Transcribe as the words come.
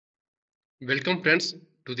Welcome friends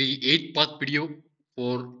to the 8th part video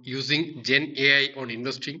for using Gen AI on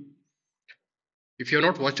investing. If you have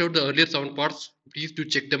not watched out the earlier 7 parts, please do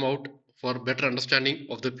check them out for better understanding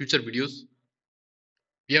of the future videos.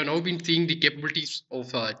 We have now been seeing the capabilities of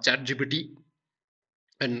ChatGPT,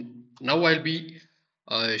 and now I'll be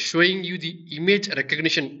showing you the image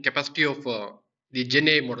recognition capacity of the Gen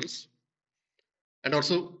AI models, and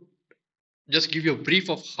also just give you a brief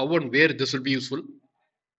of how and where this will be useful.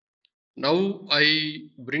 Now I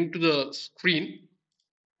bring to the screen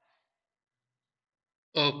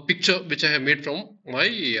a picture which I have made from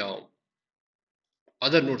my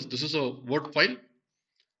other notes. This is a Word file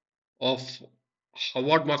of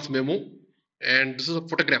Howard Marks memo, and this is a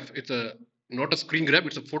photograph. It's a not a screen grab.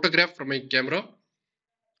 It's a photograph from my camera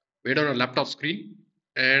made on a laptop screen.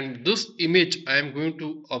 And this image I am going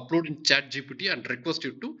to upload in ChatGPT and request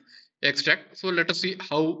it to extract. So let us see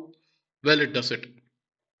how well it does it.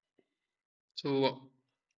 So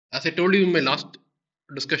as I told you in my last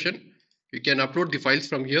discussion, you can upload the files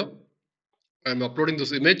from here. I'm uploading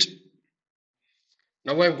this image.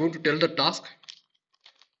 Now I'm going to tell the task.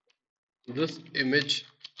 This image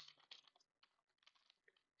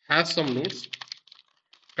has some notes.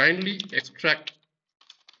 Kindly extract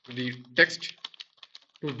the text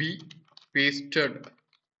to be pasted,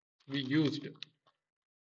 be used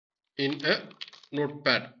in a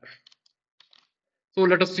notepad. So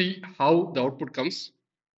let us see how the output comes.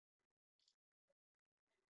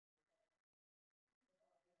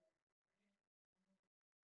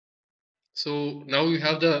 So now you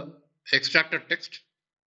have the extracted text.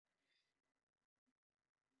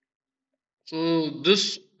 So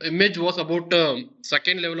this image was about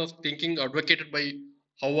second level of thinking advocated by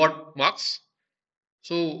Howard Marks.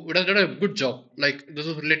 So it has done a good job. Like this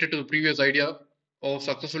is related to the previous idea of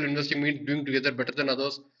successful investing means doing together better than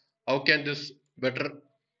others. How can this better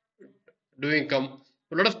doing come?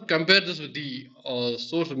 So let us compare this with the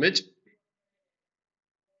source image.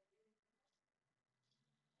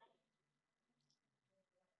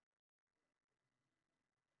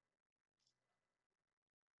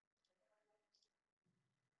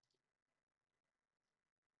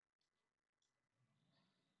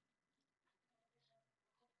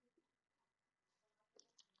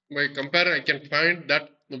 By compare, I can find that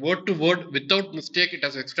word to word without mistake it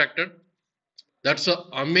has extracted. That's an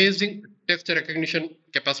amazing text recognition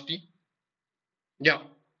capacity. Yeah,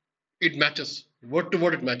 it matches word to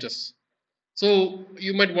word. It matches. So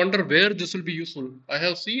you might wonder where this will be useful. I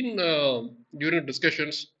have seen during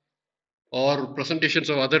discussions or presentations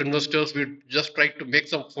of other investors, we just try to make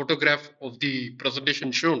some photograph of the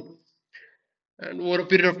presentation shown, and over a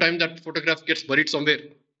period of time that photograph gets buried somewhere.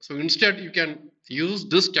 So instead you can use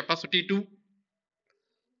this capacity to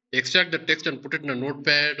extract the text and put it in a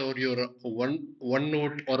notepad or your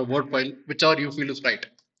OneNote or a Word file, whichever you feel is right.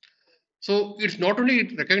 So it's not only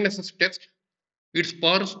it recognizes text, it's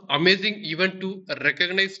powers amazing even to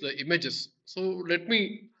recognize the images. So let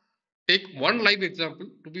me take one live example.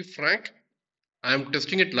 To be frank, I am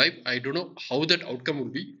testing it live. I don't know how that outcome will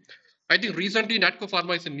be. I think recently Natco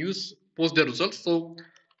Pharma is a news post their results. So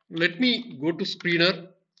let me go to screener,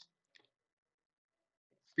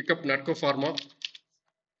 pick up Natco Pharma,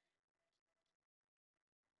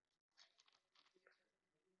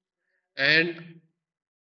 and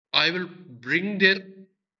I will bring their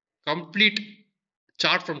complete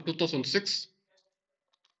chart from 2006.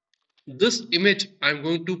 This image I'm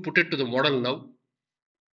going to put it to the model now.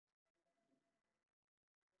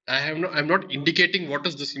 I'm not indicating what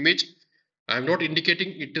is this image. I'm not indicating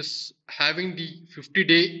it is having the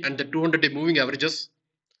 50-day and the 200-day moving averages.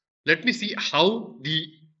 Let me see how the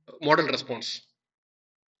model responds.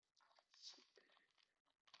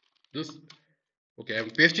 This, okay, I'm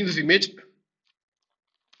pasting this image.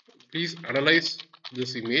 Please analyze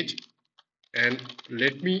this image and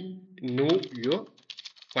let me know your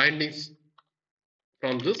findings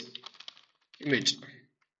from this image.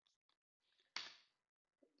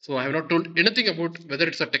 So I have not told anything about whether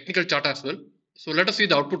it's a technical chart as well. So let us see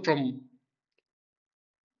the output from.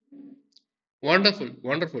 Wonderful,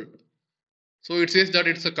 wonderful. So it says that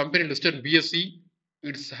it's a company listed BSE.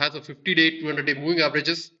 It has a 50-day, 200-day moving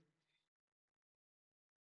averages.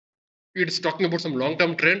 It's talking about some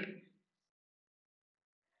long-term trend.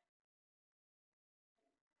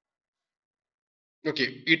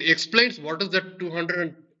 Okay, it explains what is that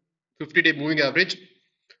 250-day moving average.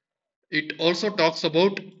 It also talks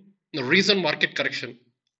about the recent market correction.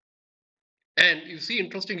 And you see,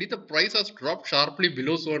 interestingly, the price has dropped sharply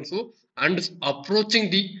below so and so and is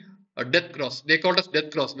approaching the death cross. They call it as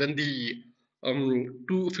death cross when the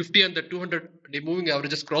 250 and the 200-day moving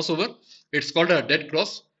averages cross over. It's called a dead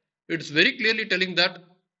cross. it's very clearly telling that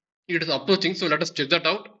it is approaching. So let us check that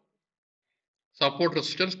out. Support,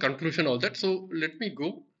 resistance, conclusion, all that. So let me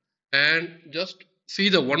go and just see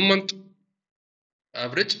the 1 month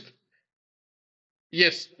average.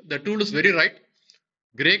 Yes, the tool is very right.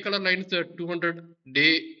 Gray color line is the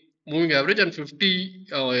 200-day moving average and 50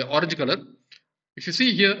 orange color. If you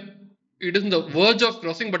see here, it is in the verge of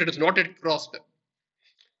crossing, but it is not yet crossed.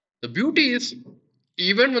 The beauty is,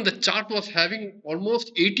 even when the chart was having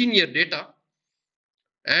almost 18-year data,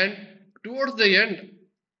 and towards the end,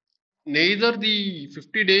 neither the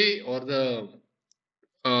 50-day or the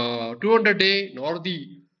 200-day nor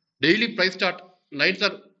the daily price chart lines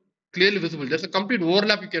are clearly visible. There's a complete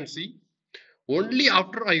overlap you can see. Only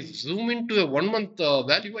after I zoom into a 1 month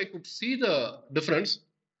value, I could see the difference.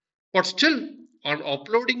 But still, on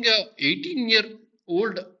uploading a 18-year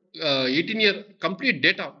old, 18-year complete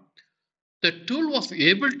data, the tool was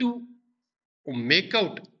able to make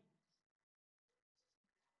out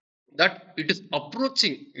that it is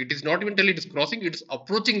approaching. It is not even telling it is crossing. It is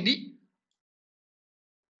approaching the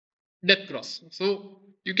death cross. So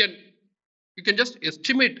you can just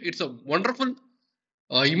estimate. It's a wonderful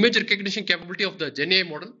image recognition capability of the Gen AI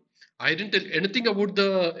model. I didn't tell anything about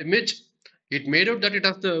the image. It made out that it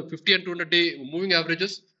has the 50 and 200-day moving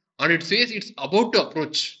averages, and it says it's about to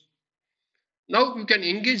approach. Now you can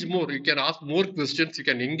engage more. You can ask more questions. You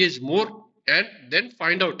can engage more, and then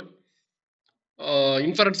find out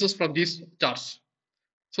inferences from these charts.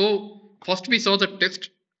 So first we saw the text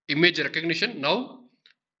image recognition. Now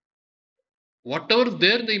whatever is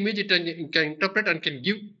there in the image, it can interpret and can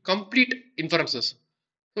give complete inferences.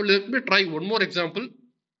 So let me try one more example.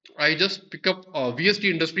 I just pick up VST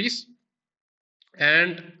Industries,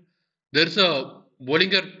 and there's a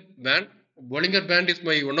Bollinger Band. Bollinger Band is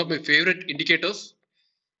one of my favorite indicators.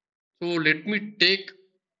 So let me take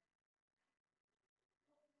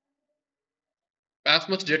as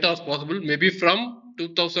much data as possible, maybe from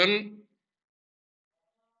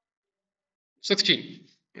 2016.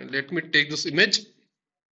 Let me take this image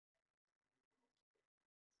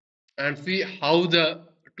and see how the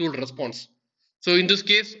tool responds. So in this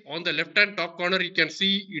case, on the left hand top corner, you can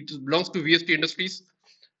see it belongs to VST Industries.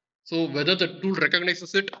 So whether the tool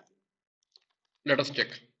recognizes it, let us check.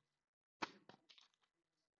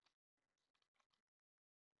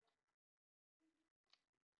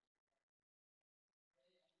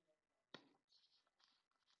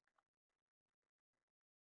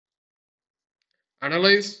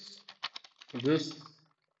 Analyze this,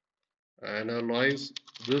 analyze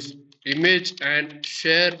this image and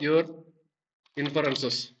share your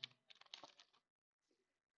inferences.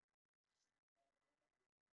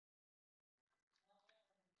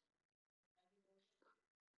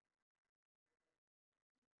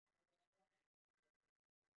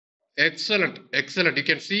 Excellent, excellent. You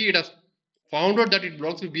can see it has found out that it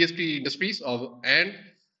belongs to BST Industries and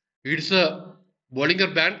it's a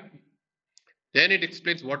Bollinger Band. Then it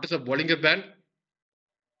explains what is a Bollinger Band.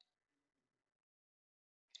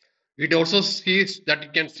 It also sees that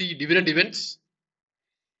it can see dividend events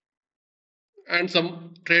and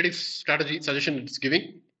some trading strategy suggestion it's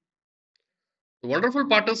giving. The wonderful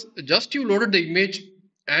part is just you loaded the image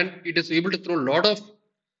and it is able to throw a lot of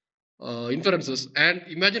inferences, and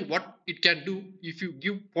imagine what it can do if you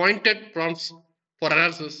give pointed prompts for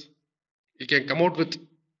analysis. You can come out with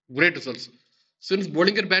great results. Since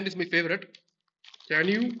Bollinger Band is my favorite, can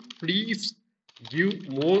you please give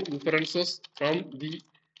more inferences from the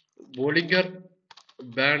Bollinger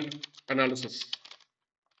Band analysis?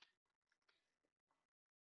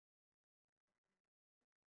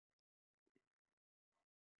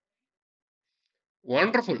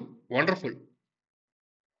 Wonderful, wonderful.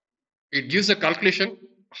 It gives a calculation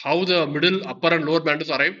how the middle, upper, and lower band is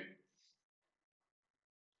arrived.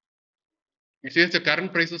 It says the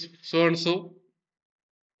current price is so and so,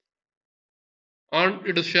 and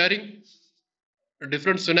it is sharing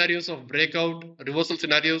different scenarios of breakout, reversal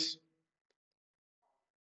scenarios.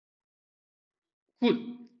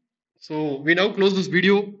 Cool. So we now close this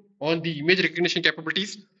video on the image recognition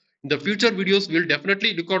capabilities. In the future videos, we'll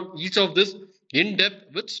definitely look at each of this in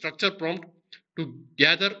depth with structure prompt to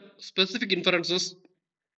gather specific inferences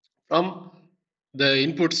from the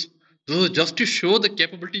inputs. This is just to show the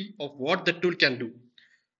capability of what the tool can do.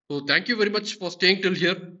 So thank you very much for staying till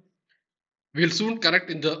here. We'll soon connect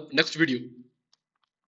in the next video.